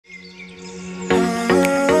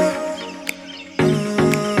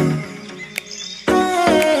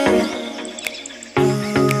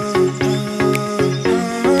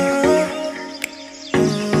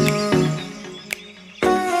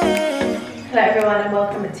Hello everyone and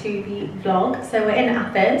welcome to the vlog. So we're in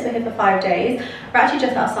Athens, we're here for 5 days. We're actually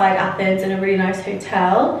just outside Athens in a really nice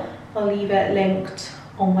hotel. I'll leave it linked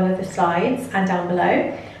on one of the slides and down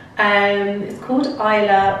below. It's called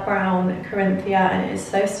Isla Brown Corinthia and it is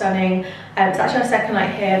so stunning. It's actually our second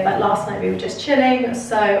night here, but last night we were just chilling,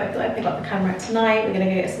 so I thought I'd pick up the camera tonight. We're gonna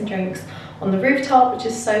go get some drinks on the rooftop, which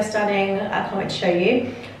is so stunning. I can't wait to show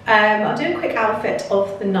you. I'll do a quick outfit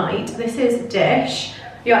of the night. This is Dish.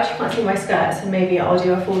 You actually can't see my skirts, and maybe I'll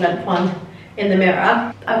do a full length one in the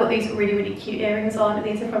mirror. I've got these really cute earrings on.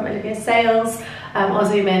 These are from Olivia Sales. I'll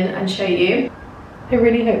zoom in and show you. I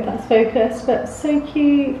really hope that's focused, but so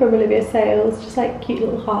cute from Olivia Sales, just like cute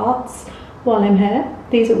little hearts while I'm here.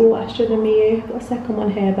 These are all Astrid and Miu. I've got a second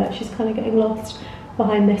one here, but she's kind of getting lost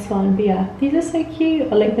behind this one. But yeah, these are so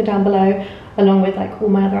cute. I'll link them down below, along with like all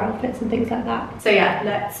my other outfits and things like that. So yeah,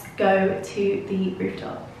 let's go to the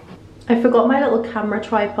rooftop. I forgot my little camera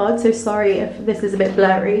tripod, so sorry if this is a bit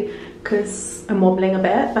blurry because I'm wobbling a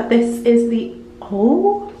bit, but this is the,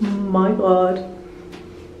 oh my god,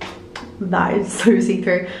 that is so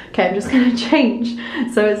see-through. Okay, I'm just gonna change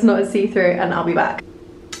so it's not see-through and I'll be back.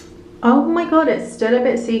 Oh my god, it's still a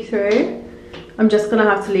bit see-through. I'm just gonna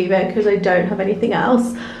have to leave it because I don't have anything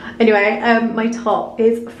else. Anyway, my top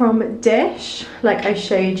is from Dish, like I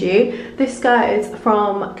showed you. This skirt is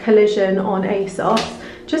from Collision on ASOS.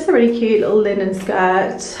 Just a really cute little linen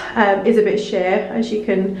skirt. Is a bit sheer, as you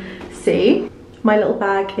can see. My little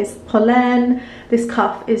bag is Pollen. This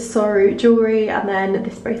cuff is Soru jewelry, and then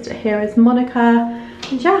this bracelet here is Monica.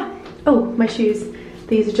 And yeah, oh, my shoes.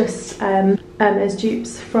 These are just as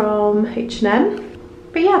dupes from H&M.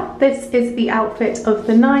 But yeah, this is the outfit of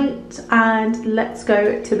the night, and let's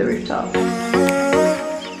go to the rooftop.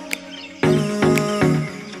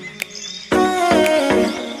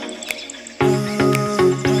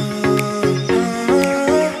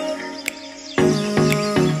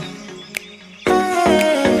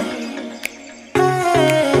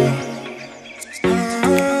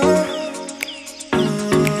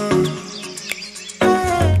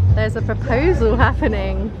 There's a proposal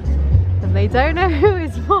happening and they don't know who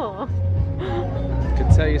it's for. I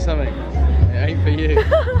can tell you something, it ain't for you.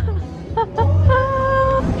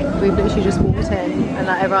 We've literally just walked in and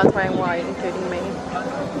like everyone's wearing white, including me.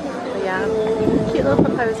 But yeah, cute little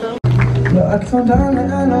proposal.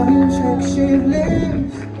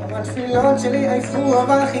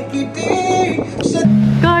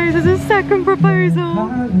 Guys, there's a second proposal.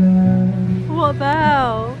 What the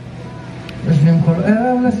hell? יושבים כל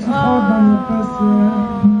ערב לשיחות במרפסת,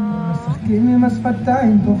 משחקים עם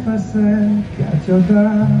השפתיים תופסת, כי את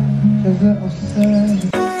יודעת שזה עושה.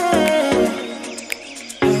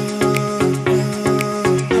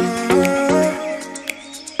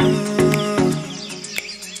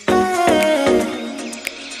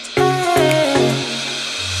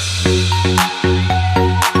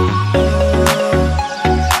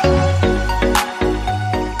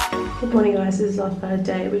 This is our third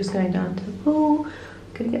day. We're just going down to the pool,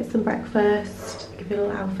 gonna get some breakfast, give you a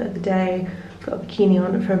little outfit of the day. Got a bikini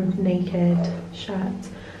on from Naked, shirt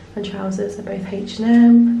and trousers are both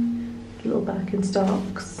H&M, little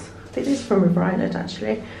Birkenstocks. I think these are from River Island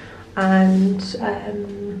actually, and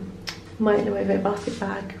my Louis basket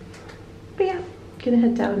bag. But yeah, gonna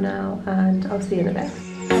head down now and I'll see you in a bit.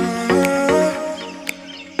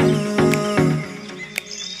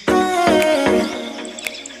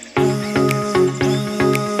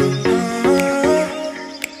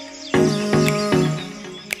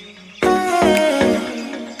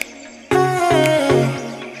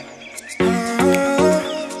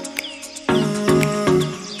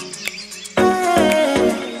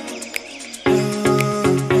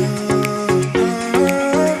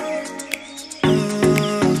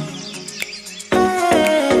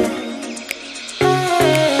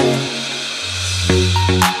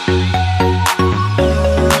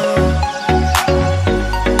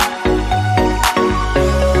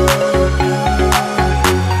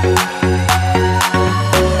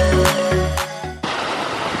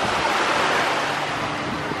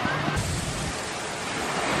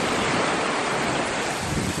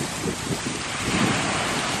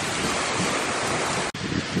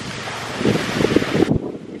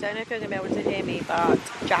 I don't know if you're going to be able to hear me, but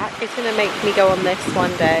Jack is going to make me go on this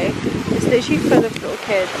one day. It's literally full of little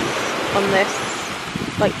kids on this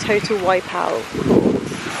like total wipeout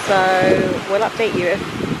course. So we'll update you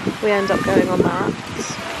if we end up going on that.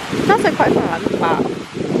 That's like quite fun, but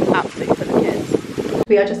absolutely full of kids.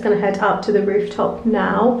 We are just going to head up to the rooftop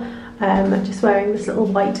now. I'm just wearing this little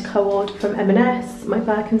white cord from M&S, my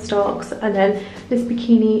Birkenstocks, and then this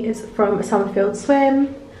bikini is from Summerfield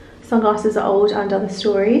Swim. Sunglasses are Old and Other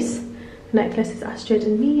Stories. necklace is Astrid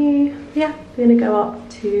and Miu. Yeah, we're gonna go up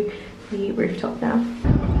to the rooftop now.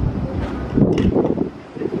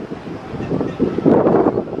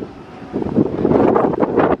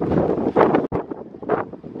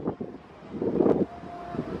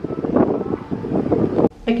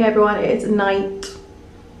 Okay everyone, it is night.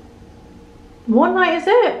 What night is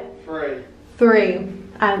it? 3.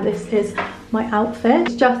 And this is my outfit.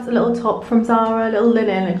 It's just a little top from Zara, a little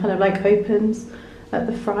linen, and kind of like opens at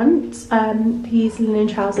the front. These linen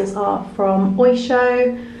trousers are from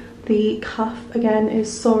Oysho. The cuff again is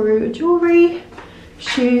Soru jewellery.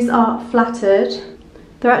 Shoes are flattered.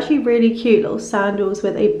 They're actually really cute little sandals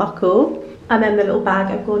with a buckle. And then the little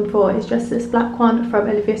bag I've gone for is just this black one from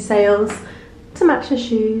Olivia Sales to match the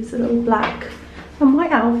shoes, a little black and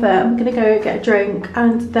white outfit. I'm gonna go get a drink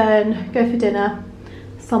and then go for dinner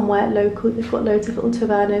somewhere local. They've got loads of little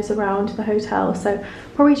tavernas around the hotel, so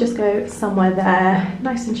probably just go somewhere there,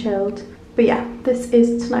 nice and chilled. But yeah, this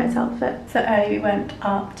is tonight's outfit. So early we went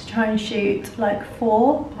up to try and shoot like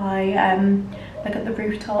 4 by like at the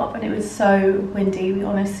rooftop, and it was so windy. We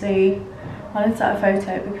honestly wanted to start a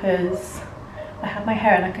photo because I had my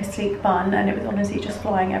hair in like a sleek bun and it was honestly just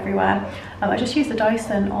flying everywhere. I just used the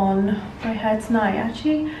Dyson on my hair tonight. It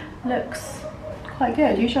actually looks quite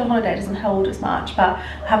good. Usually on holiday it doesn't hold as much, but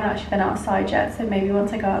I haven't actually been outside yet, so maybe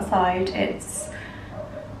once I go outside it's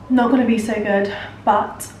not going to be so good,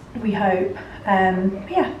 but we hope. But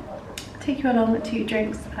yeah, take you along to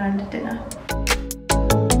drinks and dinner.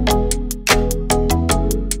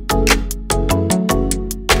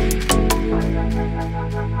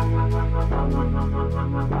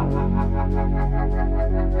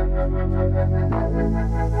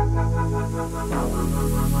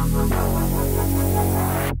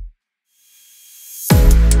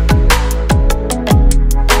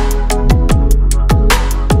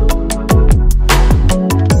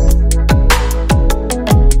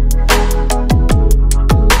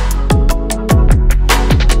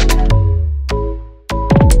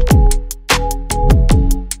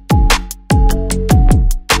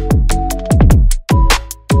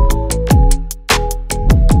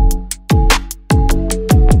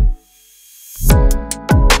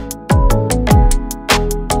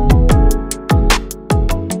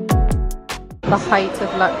 The height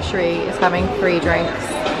of luxury is having 3 drinks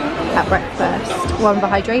at breakfast. One for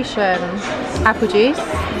hydration, apple juice,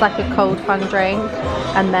 it's like a cold fun drink,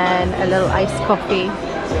 and then a little iced coffee.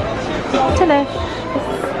 Delish.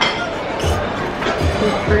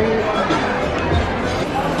 With fruit.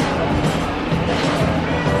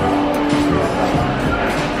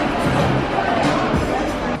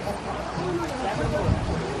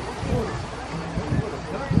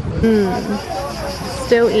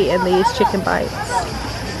 Still eating these chicken bites.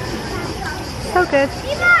 So good.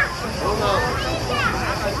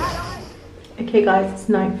 Okay guys, it's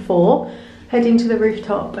night 4. Heading to the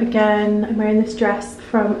rooftop again. I'm wearing this dress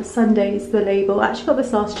from Sunday's The Label. I actually got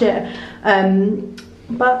this last year,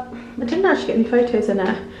 but I didn't actually get any photos in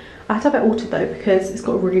it. I had to have it altered though because it's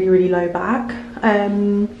got a really low back.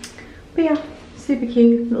 But yeah, super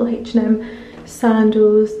cute little H&M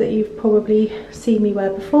sandals that you've probably seen me wear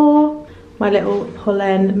before. My little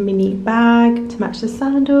Pollen mini bag to match the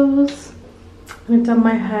sandals. And I've done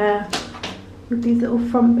my hair with these little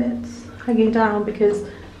front bits hanging down because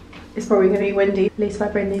it's probably going to be windy. At least if I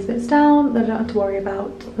bring these bits down, then I don't have to worry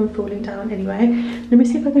about them falling down anyway. Let me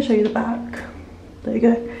see if I can show you the back. There you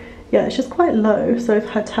go. Yeah, it's just quite low, so I've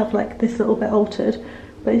had to have like this little bit altered,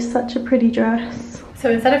 but it's such a pretty dress. So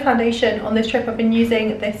instead of foundation on this trip, I've been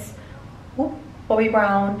using this Bobbi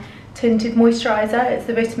Brown tinted moisturizer. It's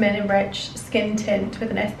the vitamin enriched skin tint with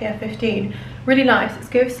an SPF 15. Really nice. It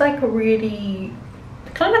gives like a really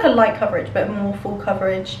kind of like a light coverage but more full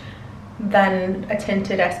coverage than a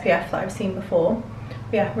tinted SPF that I've seen before.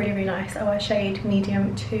 But yeah, really nice. I wear shade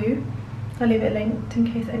medium 2. I'll leave it linked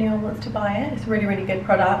in case anyone wants to buy it. It's a really good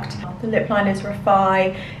product. The lip line is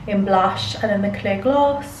Refi in blush, and then the clear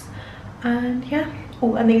gloss, and yeah.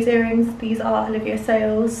 Oh, and these earrings, these are Olivia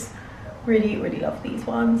Sales. Really love these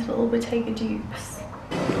ones, little Bottega dupes.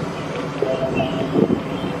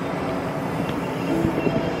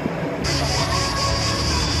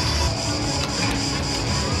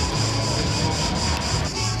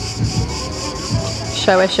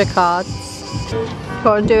 Show us your cards.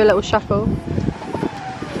 Go and do a little shuffle.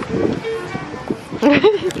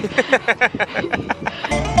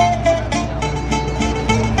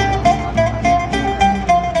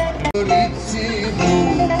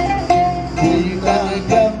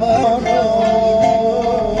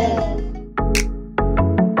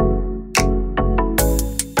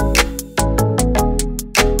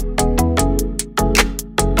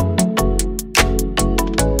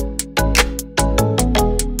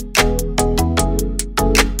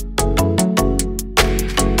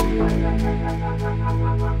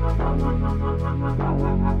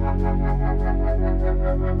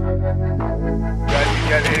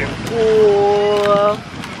 Ooh.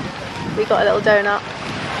 We got a little donut.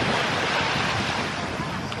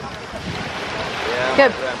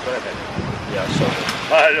 Good.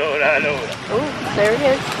 Oh, there he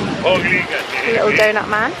is. Little donut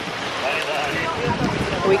man.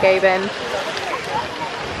 We gave in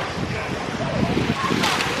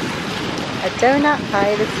a donut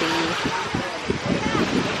by the sea.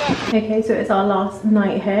 Okay, so it's our last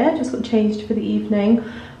night here. Just got changed for the evening.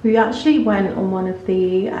 We actually went on one of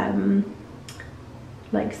the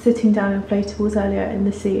like sitting down inflatables earlier in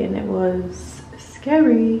the sea, and it was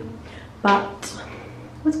scary, but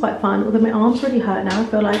it was quite fun. Although my arms really hurt now. I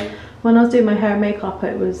feel like when I was doing my hair and makeup, my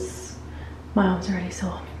arms are really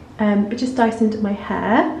sore. But just Dysoned my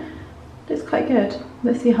hair. It's quite good.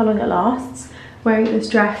 Let's see how long it lasts. Wearing this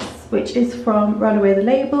dress, which is from Run Away the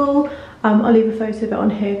Label. I'll leave a photo of it on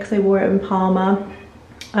here because I wore it in Palma.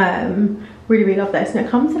 Really love this, and it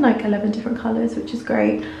comes in like 11 different colours, which is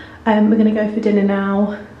great. We're gonna go for dinner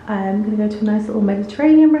now. I'm gonna go to a nice little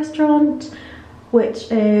Mediterranean restaurant,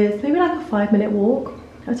 which is maybe like a 5-minute walk.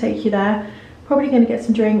 I'll take you there. Probably gonna get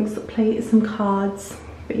some drinks, play some cards,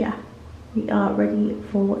 but yeah, we are ready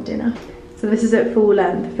for dinner. So this is at full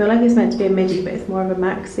length. I feel like it's meant to be a midi, but it's more of a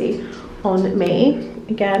maxi on me.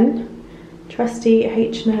 Again, trusty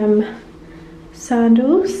H&M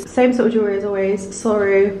sandals. Same sort of jewelry as always.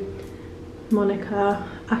 Soru, Monica,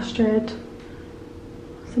 Astrid.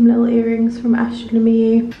 Some little earrings from Astrid and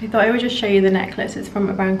Miyu. I thought I would just show you the necklace. It's from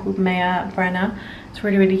a brand called Maya Brenner. It's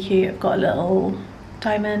really cute. I've got a little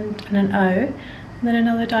diamond and an O, and then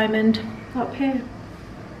another diamond up here.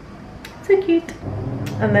 So cute.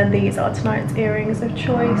 And then these are tonight's earrings of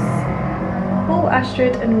choice. Oh,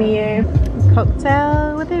 Astrid and Miyu.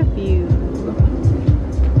 Cocktail with a view.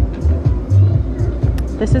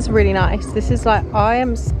 This is really nice. This is like, I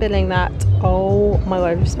am spilling that. Oh my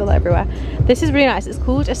god, I've just spilled that everywhere. This is really nice. It's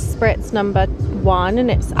called a Spritz #1,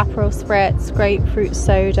 and it's Aperol Spritz, grapefruit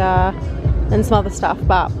soda, and some other stuff,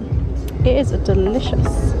 but it is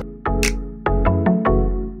delicious.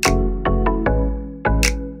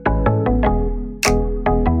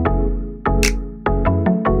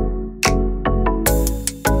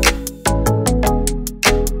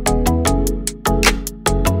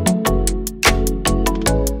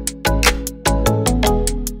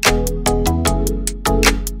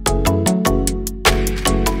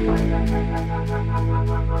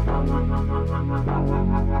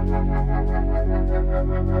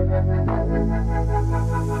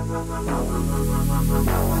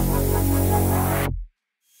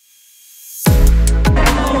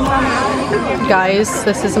 Guys,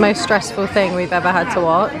 this is the most stressful thing we've ever had to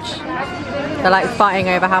watch. They're like fighting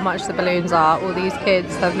over how much the balloons are. All these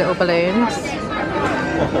kids have little balloons.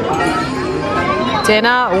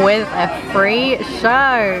 Dinner with a free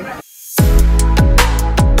show.